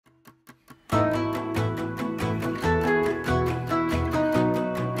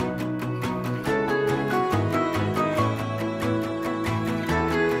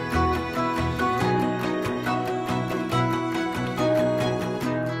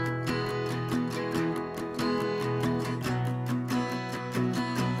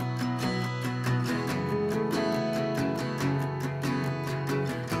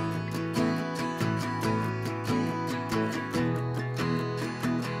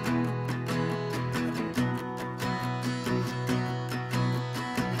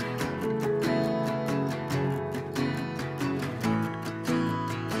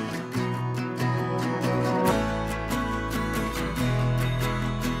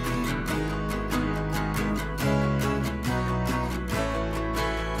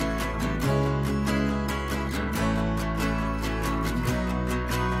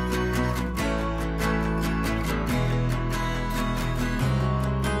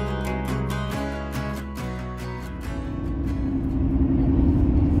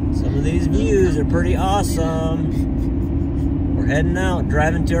are pretty awesome. We're heading out,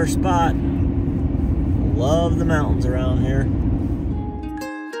 driving to our spot. Love the mountains around here.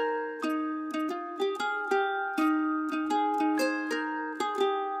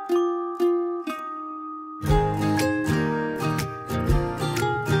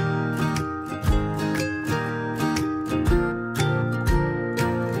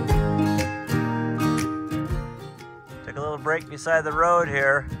 Break beside the road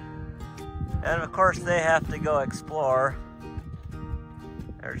here, and of course they have to go explore.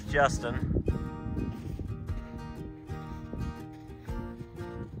 There's Justin.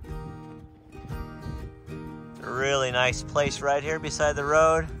 It's a really nice place right here beside the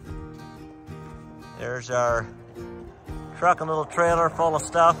road. There's our truck and little trailer full of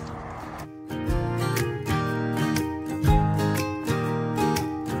stuff.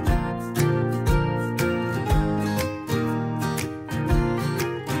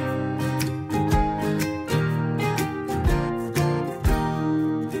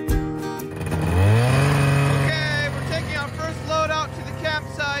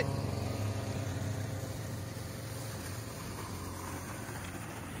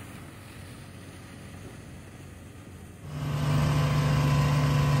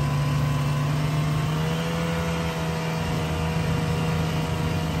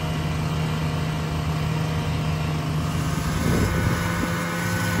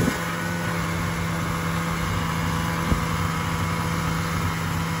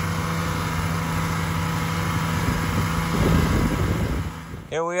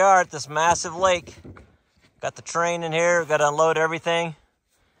 Here we are at this massive lake. Got the train in here, got to unload everything,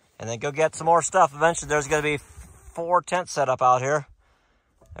 and then go get some more stuff. Eventually there's going to be 4 tents set up out here.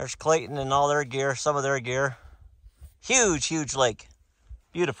 There's Clayton and all their gear, some of their gear. Huge, huge lake.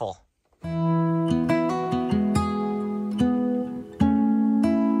 Beautiful.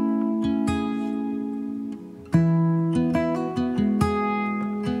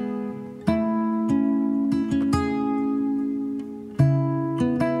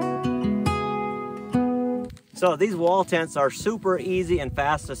 So these wall tents are super easy and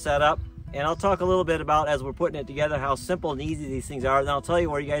fast to set up. And I'll talk a little bit about, as we're putting it together, how simple and easy these things are. Then I'll tell you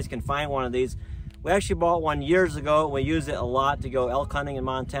where you guys can find one of these. We actually bought one years ago. We use it a lot to go elk hunting in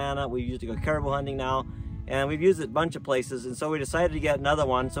Montana. We use it to go caribou hunting now. And we've used it a bunch of places. And so we decided to get another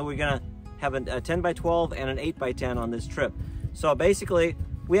one. So we're gonna have a 10 by 12 and an 8 by 10 on this trip. So basically,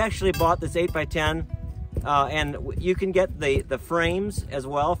 we actually bought this 8 by 10 and you can get the frames as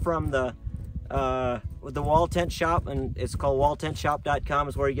well from the wall tent shop, and it's called walltentshop.com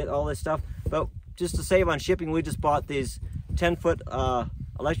is where you get all this stuff. But just to save on shipping, we just bought these 10-foot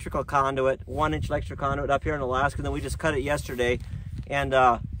electrical conduit, 1-inch electrical conduit up here in Alaska, and then we just cut it yesterday. And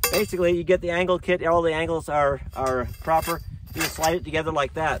basically you get the angle kit, all the angles are proper. You just slide it together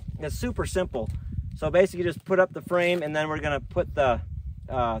like that. It's super simple. So basically just put up the frame, and then we're gonna put the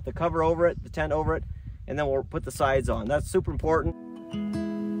cover over it, the tent over it, and then we'll put the sides on. That's super important.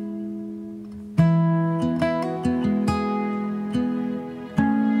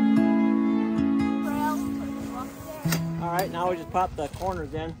 All right, now we just pop the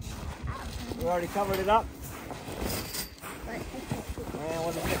corners in. We already covered it up. And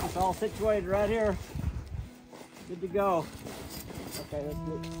we'll just get this all situated right here. Good to go. Okay, let's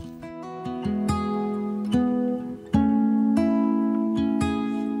do it.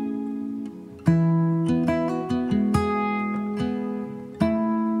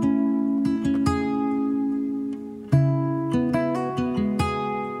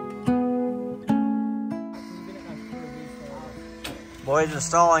 Boyd's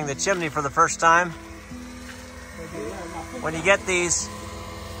installing the chimney for the first time. When you get these,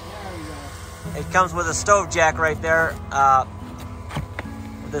 it comes with a stove jack right there.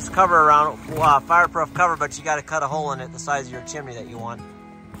 With this cover around, fireproof cover, but you got to cut a hole in it the size of your chimney that you want.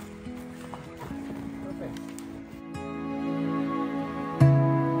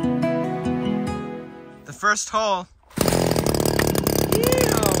 The first hole. Yeah,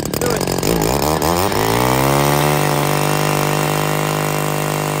 do it.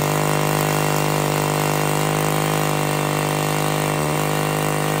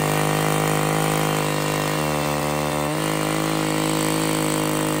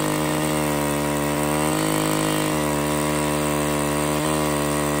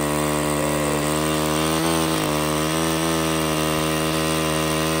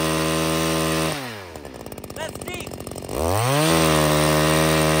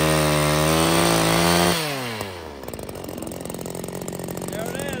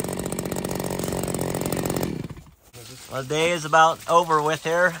 Well, the day is about over with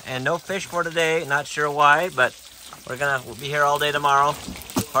here, and no fish for today. Not sure why, but we'll be here all day tomorrow,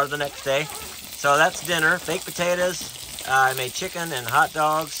 part of the next day. so that's dinner. Baked potatoes. I made chicken and hot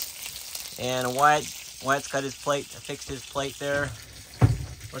dogs. And Wyatt's got his plate, fixed his plate there.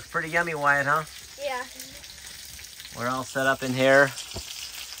 Looks pretty yummy, Wyatt, huh? Yeah. We're all set up in here.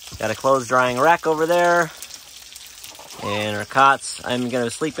 Got a clothes drying rack over there. And our cots. I'm going to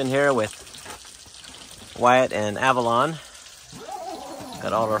sleep in here with Wyatt and Avalon.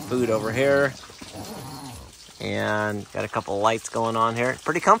 Got all our food over here. And got a couple lights going on here.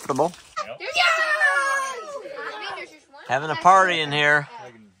 Pretty comfortable. Yep. Having a party in here.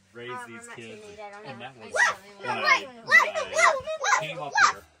 I can raise these kids. And that was when I came up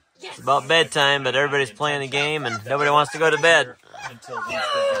here. It's about bedtime, but everybody's playing a game and nobody wants to go to bed. Until these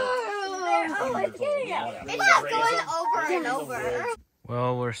It's just going over and over.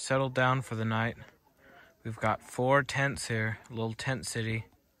 Well, we're settled down for the night. We've got 4 tents here, a little tent city.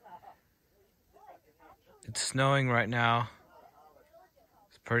 It's snowing right now.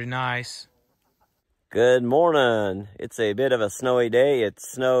 It's pretty nice. Good morning. It's a bit of a snowy day. It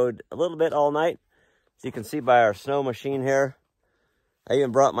snowed a little bit all night. As you can see by our snow machine here. I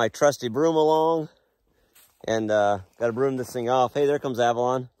even brought my trusty broom along. And got to broom this thing off. Hey, there comes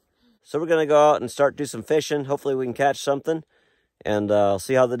Avalon. So we're going to go out and start do some fishing. Hopefully we can catch something. And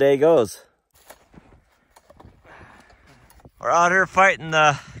see how the day goes. We're out here fighting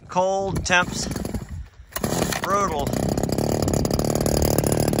the cold temps. Brutal.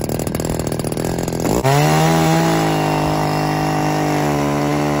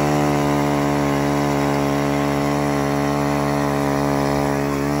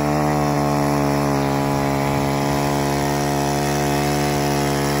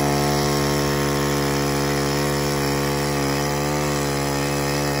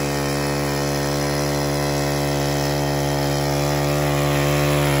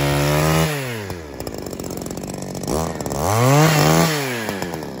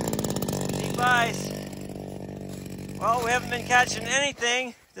 Well, we haven't been catching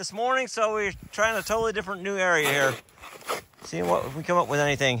anything this morning, so we're trying a totally different new area here. Seeing what if we come up with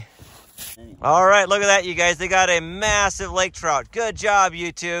anything. All right, look at that, you guys. They got a massive lake trout. Good job,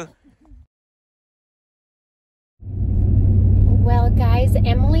 you two. Well, guys,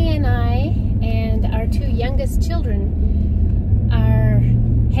 Emily and I and our 2 youngest children are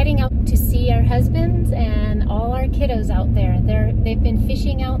heading out to see our husbands and all our kiddos out there. They've been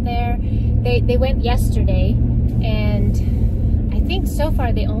fishing out there. They went yesterday, and I think so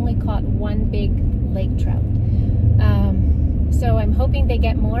far they only caught 1 big lake trout. So I'm hoping they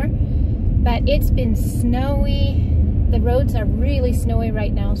get more. But it's been snowy. The roads are really snowy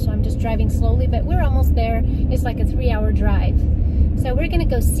right now, so I'm just driving slowly, but we're almost there. It's like a 3-hour drive. So we're gonna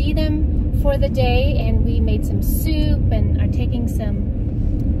go see them for the day, and we made some soup and are taking some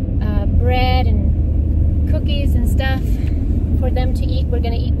bread and cookies and stuff for them to eat. We're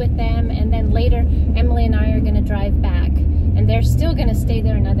gonna eat with them, and then later Emily and I are gonna drive back, and they're still gonna stay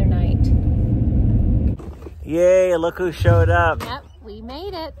there another night. Yay, look who showed up. Yep, we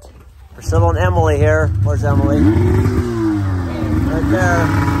made it. Priscilla and Emily here. Where's Emily? Right there.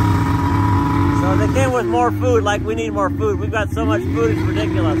 So they came with more food, like we need more food. We've got so much food, it's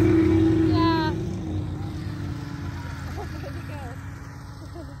ridiculous. Yeah.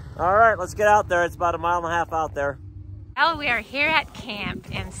 All right, let's get out there. It's about 1.5 miles out there. Well, we are here at camp,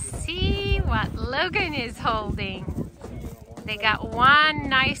 and see what Logan is holding. They got 1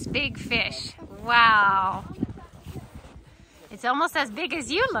 nice big fish. Wow. It's almost as big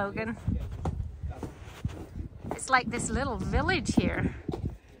as you, Logan. It's like this little village here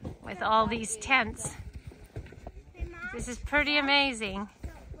with all these tents. This is pretty amazing.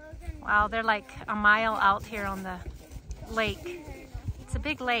 Wow, they're like a mile out here on the lake. It's a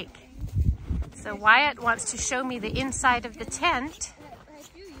big lake. So Wyatt wants to show me the inside of the tent.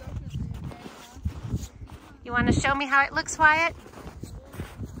 You want to show me how it looks, Wyatt?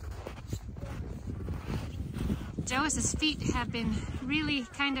 Joe's feet have been really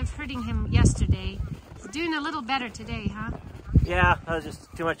kind of hurting him yesterday. He's doing a little better today, huh? Yeah, I was just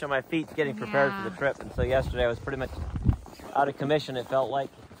too much on my feet getting prepared for the trip. And so yesterday I was pretty much out of commission, it felt like.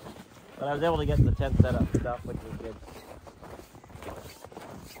 But I was able to get the tent set up and stuff, which was good.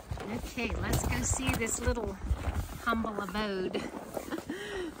 Okay, let's go see this little humble abode.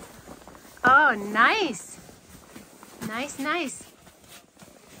 Oh, nice. Nice, nice.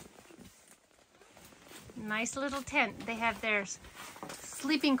 Nice little tent. They have their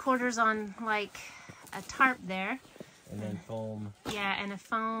sleeping quarters on like a tarp there. And then foam. Yeah, and a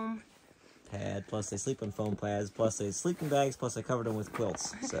foam pad, plus they sleep on foam pads, plus they sleeping bags, plus I covered them with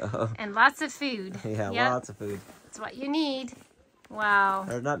quilts. So and lots of food. Yeah, yep. Lots of food. That's what you need. Wow.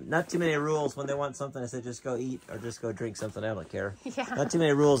 There's not too many rules. When they want something, I say just go eat or just go drink something. I don't care. Yeah. Not too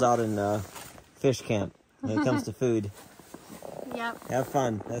many rules out in fish camp when it comes to food. Yep. Have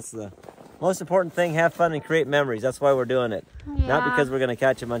fun. That's the most important thing. Have fun and create memories. That's why we're doing it. Yeah. Not because we're going to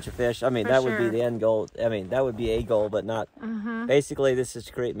catch a bunch of fish. I mean, For that would be sure. the end goal. I mean, that would be a goal, but not. Basically, this is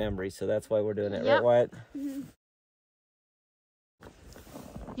to create memories. So that's why we're doing it. Yep. Right, Wyatt?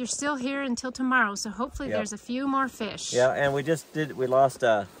 You're still here until tomorrow, so hopefully Yep. there's a few more fish. Yeah, and we lost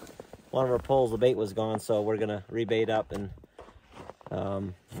one of our poles. The bait was gone, so we're going to rebait up and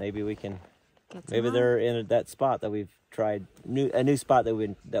maybe we can. Get some Maybe more. they're in that spot that we've tried, a new spot that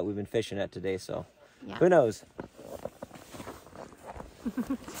we've been fishing at today. So, Yeah. who knows?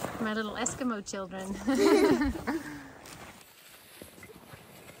 My little Eskimo children. There you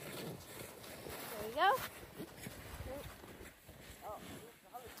go.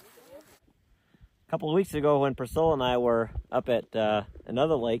 A couple of weeks ago, when Priscilla and I were up at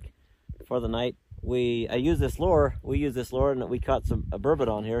another lake for the night, I used this lure. We used this lure, and we caught a burbot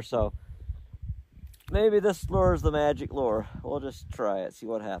on here. So maybe this lure is the magic lure. We'll just try it, see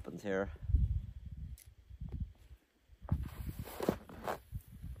what happens here.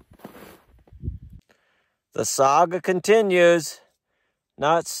 The saga continues.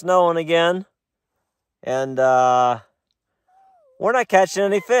 Now it's snowing again. And we're not catching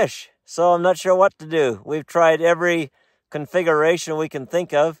any fish. So I'm not sure what to do. We've tried every configuration we can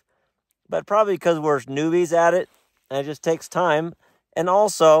think of. But probably because we're newbies at it. And it just takes time. And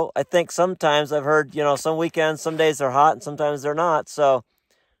also, I think sometimes I've heard, some weekends, some days they're hot and sometimes they're not. So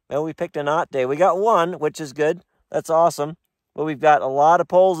maybe we picked a not day. We got one, which is good. That's awesome. But we've got a lot of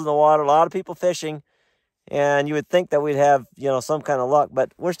poles in the water, a lot of people fishing. And you would think that we'd have, some kind of luck.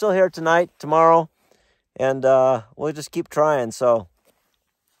 But we're still here tonight, tomorrow. And we'll just keep trying. So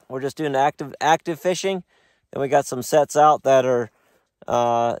we're just doing active fishing. And we got some sets out that are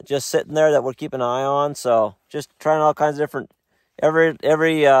just sitting there that we're keeping an eye on. So just trying all kinds of different... Every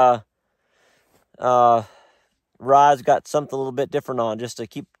rod's got something a little bit different on, just to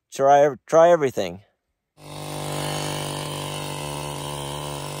try everything.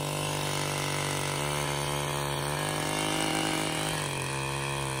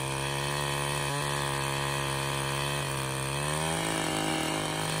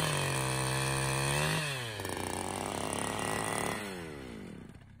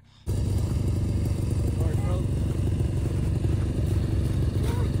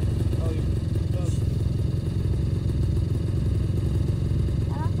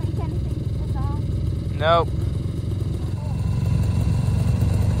 Nope.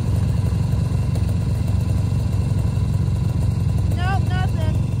 Nope,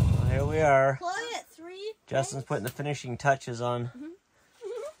 nothing. Well, here we are. Chloe at 3. Justin's putting the finishing touches on.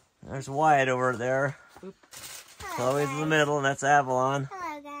 There's Wyatt over there. Chloe's in the middle, and that's Avalon.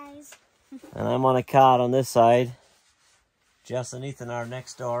 Hello, guys. And I'm on a cod on this side. Jess and Ethan are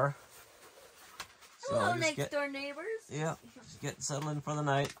next door. So Hello, just next door neighbors. Yeah, just getting settled in for the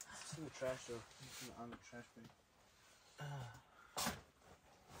night. In the trash though. On the trash bin.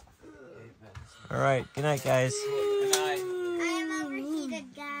 All right, good night, guys. Good night. I am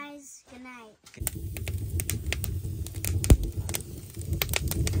overheated, guys. Good night.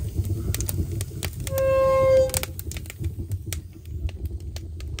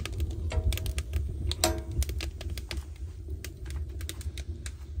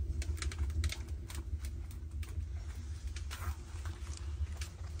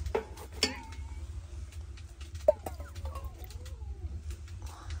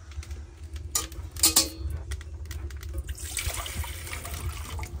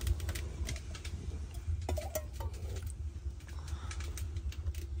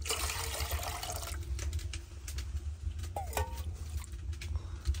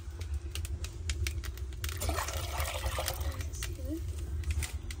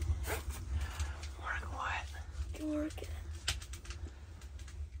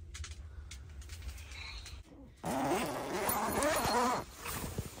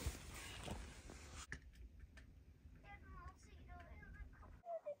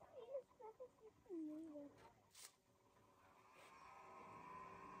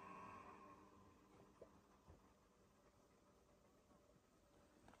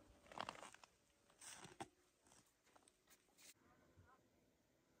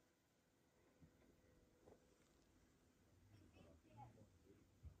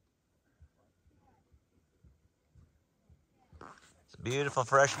 It's a beautiful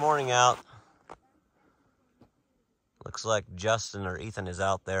fresh morning out. Looks like Justin or Ethan is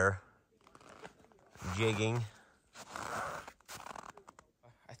out there jigging.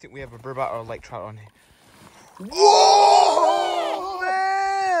 I think we have a burbot or a lake trout on here. Whoa!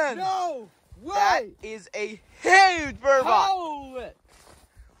 Man! No way! That is a huge burbot! Hold it!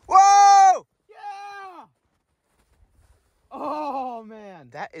 Whoa! Yes! Oh man,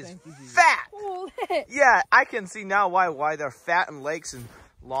 that is fat. Yeah, I can see now why they're fat in lakes and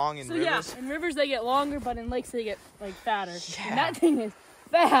long in rivers. Yeah, in rivers they get longer, but in lakes they get like fatter. Yeah. And that thing is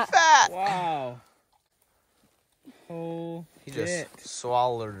fat. Wow. Oh, he just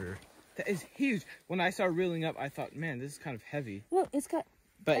swallowed her. That is huge. When I started reeling up, I thought, man, this is kind of heavy. Look, it's got.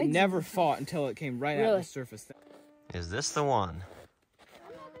 But it never fought until it came right out of the surface. Is this the one?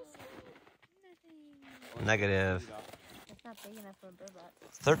 Negative. It's not big enough for a burbot.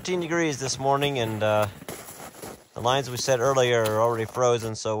 13 degrees this morning, and the lines we set earlier are already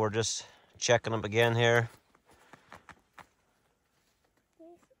frozen, so we're just checking them again here.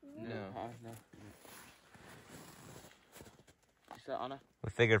 No. We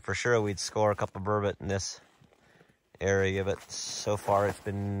figured for sure we'd score a couple burbot in this area, but so far it's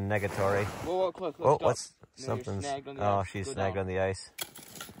been negatory. Whoa, close, oh, what's something's? Oh, she's snagged on the ice.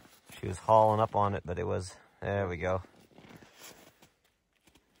 She was hauling up on it, but it was. There we go.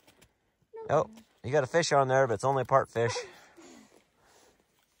 Oh, you got a fish on there, but it's only part fish.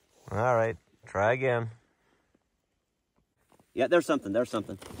 All right, try again. Yeah, there's something. There's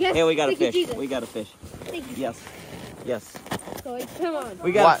something. Yes, hey, we got a fish. We got a fish. Yes. Yes. Come on.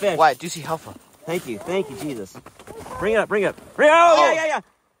 We got a fish. What? Do you see how far? Thank you, Jesus. Bring it up, bring it up. Bring it up. Oh, yeah.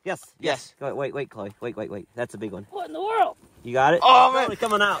 Yes. Go, wait, Chloe. Wait. That's a big one. What in the world? You got it? Oh, man. It's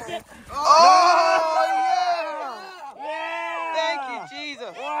coming out. Oh, yeah. Thank you,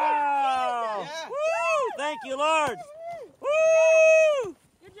 Jesus. Wow. Yeah. Woo. Thank you, Lord. Woo.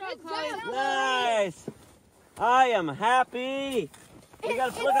 Good job, Chloe. Nice. I am happy. Look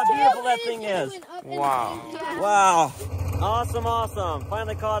how beautiful that thing is. Wow. Wow. Awesome.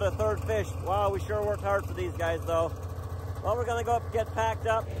 Finally caught a third fish. Wow, we sure worked hard for these guys, though. Well, we're going to go up and get packed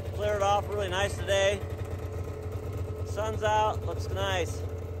up, clear it off. Really nice today. Sun's out. Looks nice.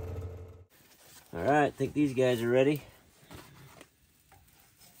 All right, I think these guys are ready.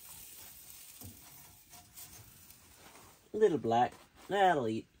 A little black. That'll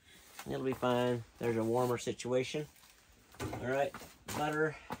eat. It'll be fine. There's a warmer situation. All right,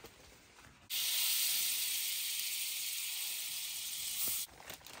 butter.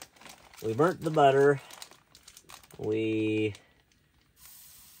 We burnt the butter. We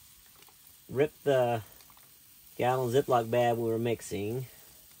ripped the gallon Ziploc bag we were mixing.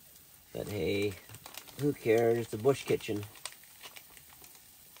 But hey, who cares? It's a bush kitchen.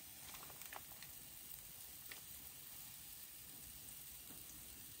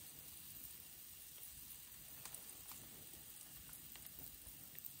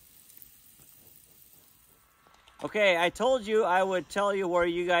 Okay, I told you I would tell you where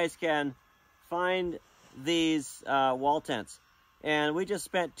you guys can find these wall tents. And we just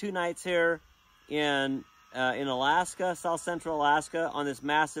spent 2 nights here in Alaska, South Central Alaska, on this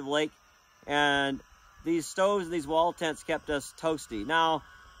massive lake. And these stoves and these wall tents kept us toasty. Now,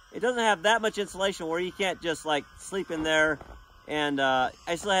 it doesn't have that much insulation where you can't just like sleep in there. And I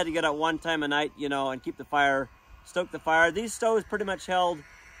still had to get up one time a night, you know, and keep the fire, stoke the fire. These stoves pretty much held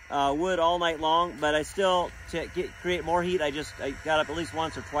wood all night long, but I still, to create more heat, I got up at least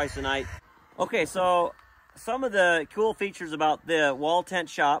once or twice a night. Okay, so some of the cool features about the wall tent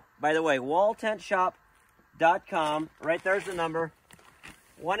shop, by the way, walltentshop.com, right there's the number,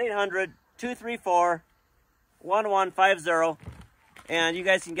 1-800-234-1150, and you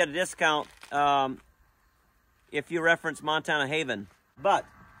guys can get a discount if you reference Montana Haven. But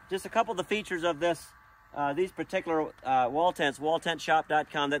just a couple of the features of this, these particular wall tents,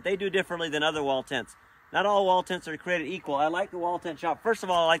 walltentshop.com, that they do differently than other wall tents. Not all wall tents are created equal. I like the wall tent shop. First of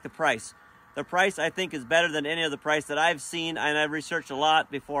all, I like the price. The price, I think, is better than any other price that I've seen, and I've researched a lot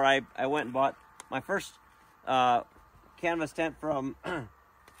before I went and bought my first canvas tent from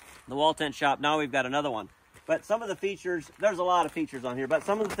the wall tent shop. Now we've got another one. But some of the features, there's a lot of features on here, but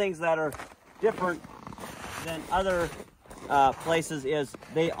some of the things that are different than other places is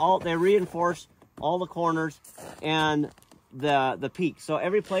they reinforce all the corners and the peak. So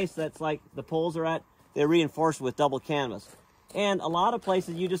every place that's like the poles are at, they reinforce with double canvas. And a lot of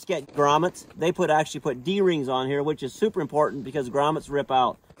places you just get grommets. They actually put D-rings on here, which is super important because grommets rip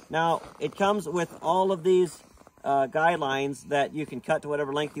out. Now, it comes with all of these guidelines that you can cut to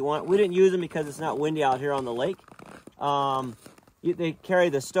whatever length you want. We didn't use them because it's not windy out here on the lake. They carry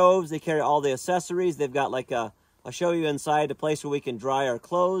the stoves. They carry all the accessories. They've got like I'll show you inside a place where we can dry our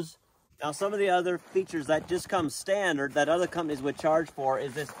clothes. Now, some of the other features that just come standard that other companies would charge for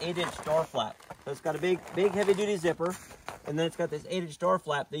is this 8-inch door flap. So it's got a big heavy-duty zipper, and then it's got this 8-inch door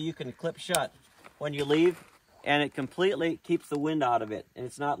flap that you can clip shut when you leave, and it completely keeps the wind out of it. And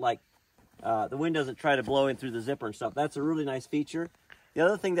it's not like the wind doesn't try to blow in through the zipper and stuff. That's a really nice feature. The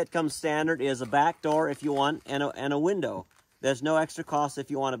other thing that comes standard is a back door if you want, and a window. There's no extra cost if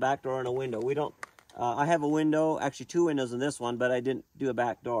you want a back door and a window. We don't, I have a window, actually 2 windows in this one, but I didn't do a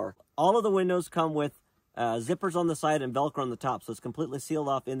back door. All of the windows come with zippers on the side and Velcro on the top, so it's completely sealed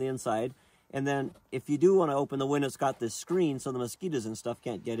off in the inside. And then if you do want to open the window, it's got this screen so the mosquitoes and stuff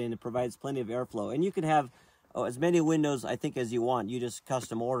can't get in. It provides plenty of airflow. And you can have as many windows, I think, as you want. You just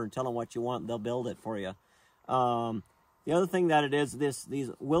custom order and tell them what you want, and they'll build it for you. The other thing that it is,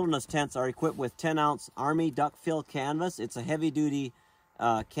 these wilderness tents are equipped with 10-ounce Army duck fill canvas. It's a heavy-duty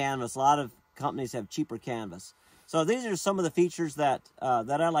canvas. A lot of companies have cheaper canvas. So these are some of the features that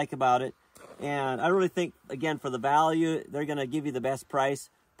I like about it. And I really think, again, for the value, they're going to give you the best price.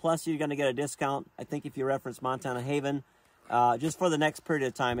 Plus, you're going to get a discount. I think if you reference Montana Haven, just for the next period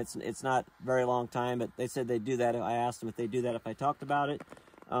of time, it's not a very long time, but they said they'd do that. I asked them if they'd do that if I talked about it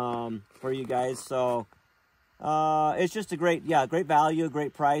for you guys. So it's just a great value,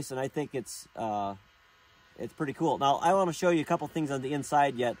 great price, and I think it's pretty cool. Now, I want to show you a couple things on the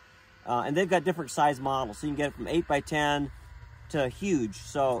inside yet, and they've got different size models. So you can get it from 8x10 to huge,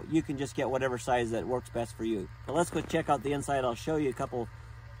 so you can just get whatever size that works best for you. But let's go check out the inside. I'll show you a couple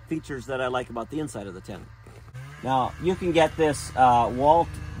features that I like about the inside of the tent. Now, you can get this coat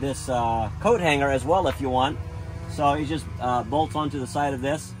hanger as well if you want. So it just bolts onto the side of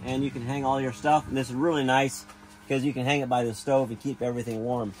this, and you can hang all your stuff. And this is really nice because you can hang it by the stove and keep everything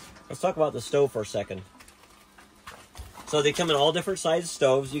warm. Let's talk about the stove for a second. So they come in all different size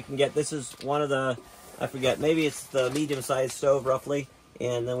stoves. You can get, this is one of the, I forget, maybe it's the medium-sized stove roughly,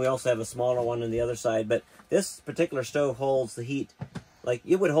 and then we also have a smaller one on the other side. But this particular stove holds the heat. Like,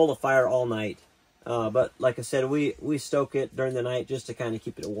 it would hold a fire all night. But like I said, we stoke it during the night just to kind of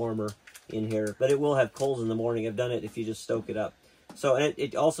keep it warmer in here. But it will have coals in the morning. I've done it if you just stoke it up. So, and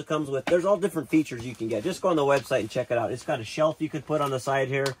it also comes with, there's all different features you can get. Just go on the website and check it out. It's got a shelf you could put on the side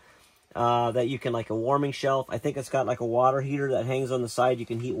here that you can, like a warming shelf. I think it's got like a water heater that hangs on the side. You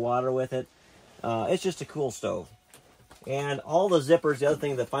can heat water with it. It's just a cool stove. And all the zippers, the other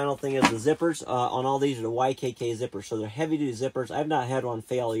thing, the final thing is the zippers on all these are the YKK zippers. So they're heavy-duty zippers. I've not had one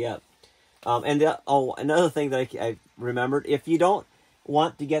fail yet. Another thing that I remembered, if you don't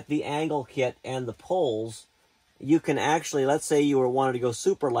want to get the angle kit and the poles, you can actually, let's say you wanted to go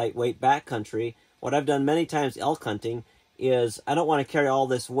super lightweight backcountry. What I've done many times elk hunting is I don't want to carry all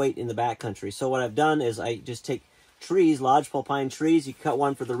this weight in the backcountry. So what I've done is I just take trees, lodgepole pine trees. You cut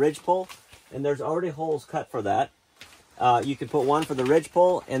one for the ridgepole, and there's already holes cut for that. You can put one for the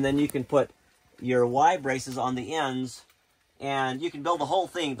ridgepole, and then you can put your Y braces on the ends, and you can build the whole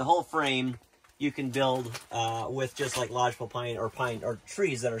thing, the whole frame. You can build with just like lodgepole pine or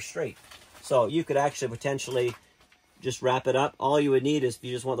trees that are straight. So you could actually potentially just wrap it up. All you would need is, if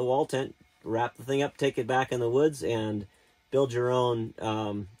you just want the wall tent, wrap the thing up, take it back in the woods, and build your own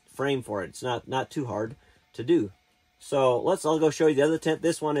frame for it. It's not too hard to do. So I'll go show you the other tent.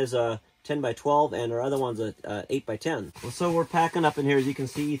 This one is a 10x12, and our other one's a 8x10. Well, so we're packing up in here. As you can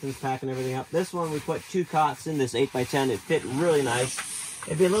see, Ethan's packing everything up. This one, we put 2 cots in this 8x10. It fit really nice.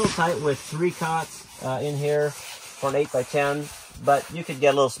 It'd be a little tight with 3 cots in here for an 8x10, but you could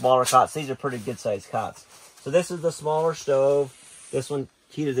get a little smaller cots. These are pretty good-sized cots. So this is the smaller stove. This one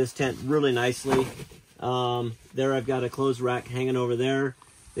heated this tent really nicely. There I've got a clothes rack hanging over there.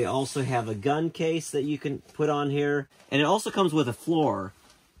 They also have a gun case that you can put on here. And it also comes with a floor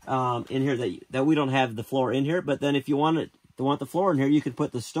in here that we don't have the floor in here. But then if you want the floor in here, you could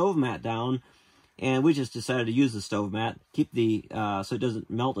put the stove mat down. And we just decided to use the stove mat, keep the so it doesn't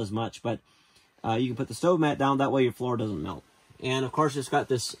melt as much. But you can put the stove mat down, that way your floor doesn't melt. And of course, it's got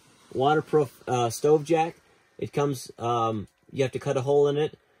this waterproof stove jack. It comes, you have to cut a hole in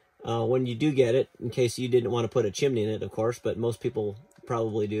it when you do get it, in case you didn't want to put a chimney in it, of course, but most people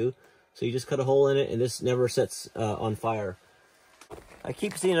probably do. So you just cut a hole in it, and this never sets on fire. I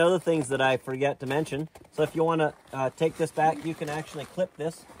keep seeing other things that I forget to mention. So if you want to take this back, you can actually clip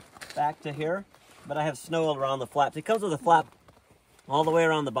this back to here. But I have snow around the flaps. It comes with a flap all the way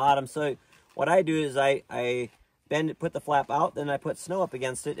around the bottom. So what I do is I bend it, put the flap out, then I put snow up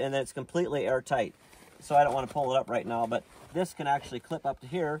against it, and then it's completely airtight. So I don't want to pull it up right now, but this can actually clip up to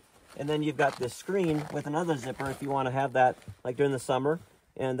here. And then you've got this screen with another zipper if you want to have that like during the summer,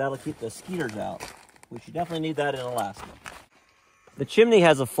 and that'll keep the skeeters out, which you definitely need that in Alaska. The chimney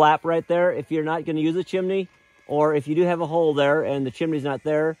has a flap right there if you're not going to use a chimney, or if you do have a hole there and the chimney's not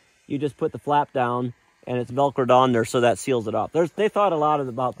there, you just put the flap down and it's velcroed on there, so that seals it off. They thought a lot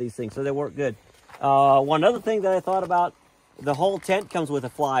about these things, so they work good. One other thing that I thought about, the whole tent comes with a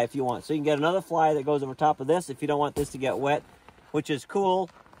fly if you want. So you can get another fly that goes over top of this if you don't want this to get wet, which is cool.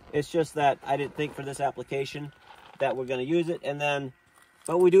 It's just that I didn't think for this application that we're going to use it. And then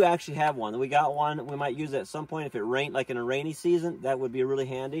But we do actually have one. We got one. We might use it at some point if it rained, like in a rainy season. That would be really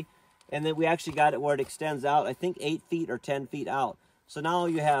handy. And then we actually got it where it extends out, I think 8 feet or 10 feet out. So now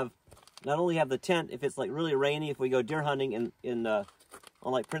you have, not only have the tent, if it's like really rainy, if we go deer hunting on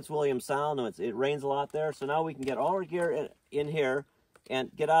like Prince William Sound, and it rains a lot there. So now we can get all our gear in here and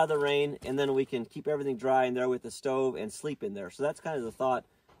get out of the rain, and then we can keep everything dry in there with the stove and sleep in there. So that's kind of the thought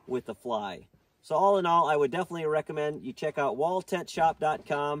with the Fly. So all in all, I would definitely recommend you check out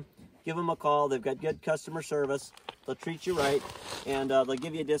walltentshop.com. Give them a call. They've got good customer service. They'll treat you right, and they'll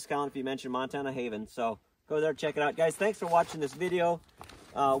give you a discount if you mention Montana Haven. So go there, check it out. Guys, thanks for watching this video.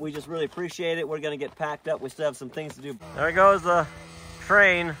 We just really appreciate it. We're going to get packed up. We still have some things to do. There goes the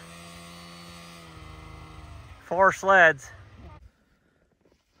train. 4 sleds.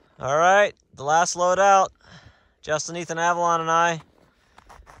 All right, the last load out. Justin, Ethan, Avalon, and I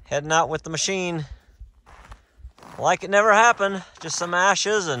heading out with the machine. Like it never happened. Just some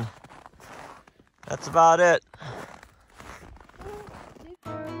ashes, and that's about it.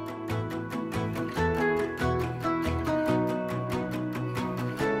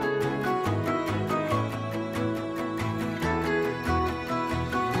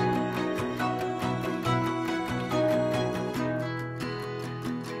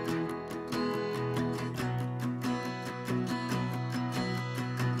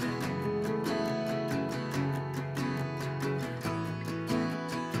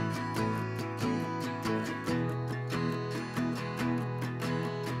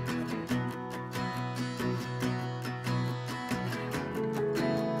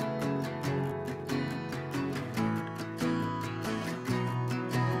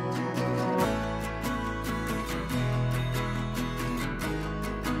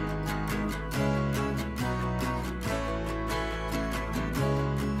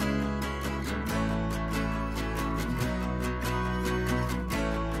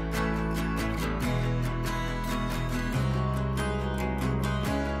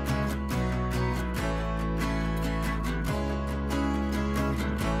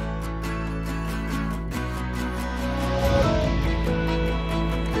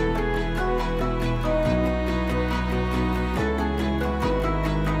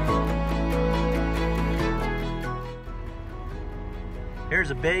 Here's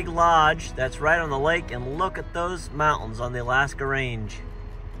a big lodge that's right on the lake, and look at those mountains on the Alaska Range.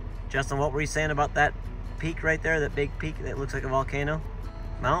 Justin, what were you saying about that peak right there, that big peak that looks like a volcano?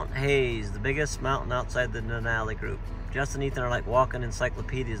 Mount Hayes, the biggest mountain outside the Denali group. Justin and Ethan are like walking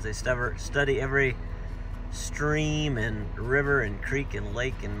encyclopedias. They study every stream and river and creek and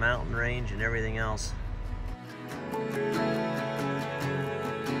lake and mountain range and everything else.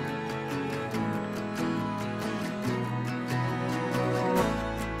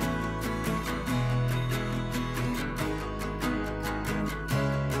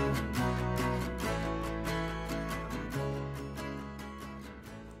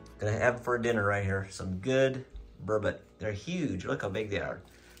 Gonna have for dinner right here some good burbot. They're huge. Look how big they are.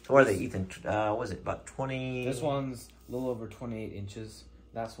 So what are they, Ethan? What is it, about 20? This one's a little over 28 inches.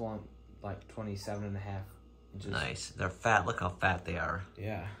 That's one like 27.5 inches. Nice. They're fat. Look how fat they are.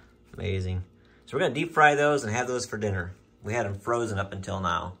 Yeah. Amazing. So we're gonna deep fry those and have those for dinner. We had them frozen up until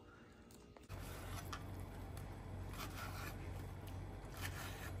now.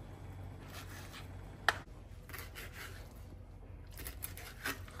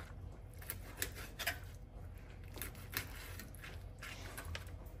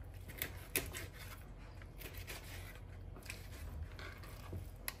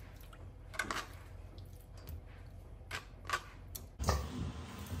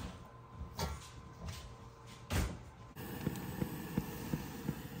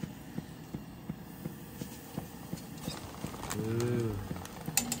 Ooh.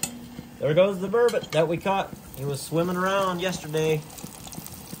 There goes the burbot that we caught. He was swimming around yesterday.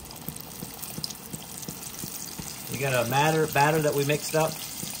 We got a batter that we mixed up.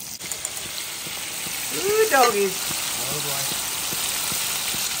 Ooh, doggies. Oh boy.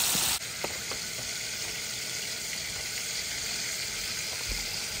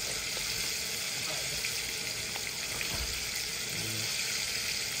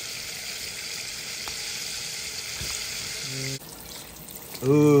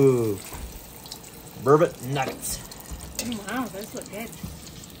 Ooh, burbot nuggets. Wow, those look good.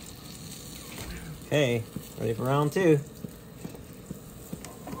 Okay, ready for round 2.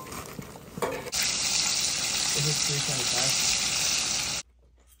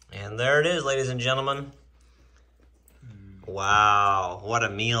 And there it is, ladies and gentlemen. Wow, what a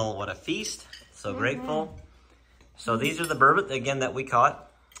meal, what a feast. So grateful. So these are the burbot, again, that we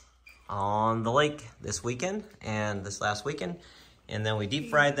caught on the lake this weekend and this last weekend. and then we deep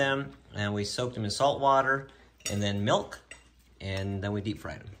fried them, and we soaked them in salt water, and then milk, and then we deep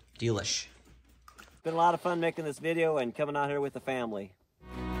fried them. Delish. It's been a lot of fun making this video and coming out here with the family.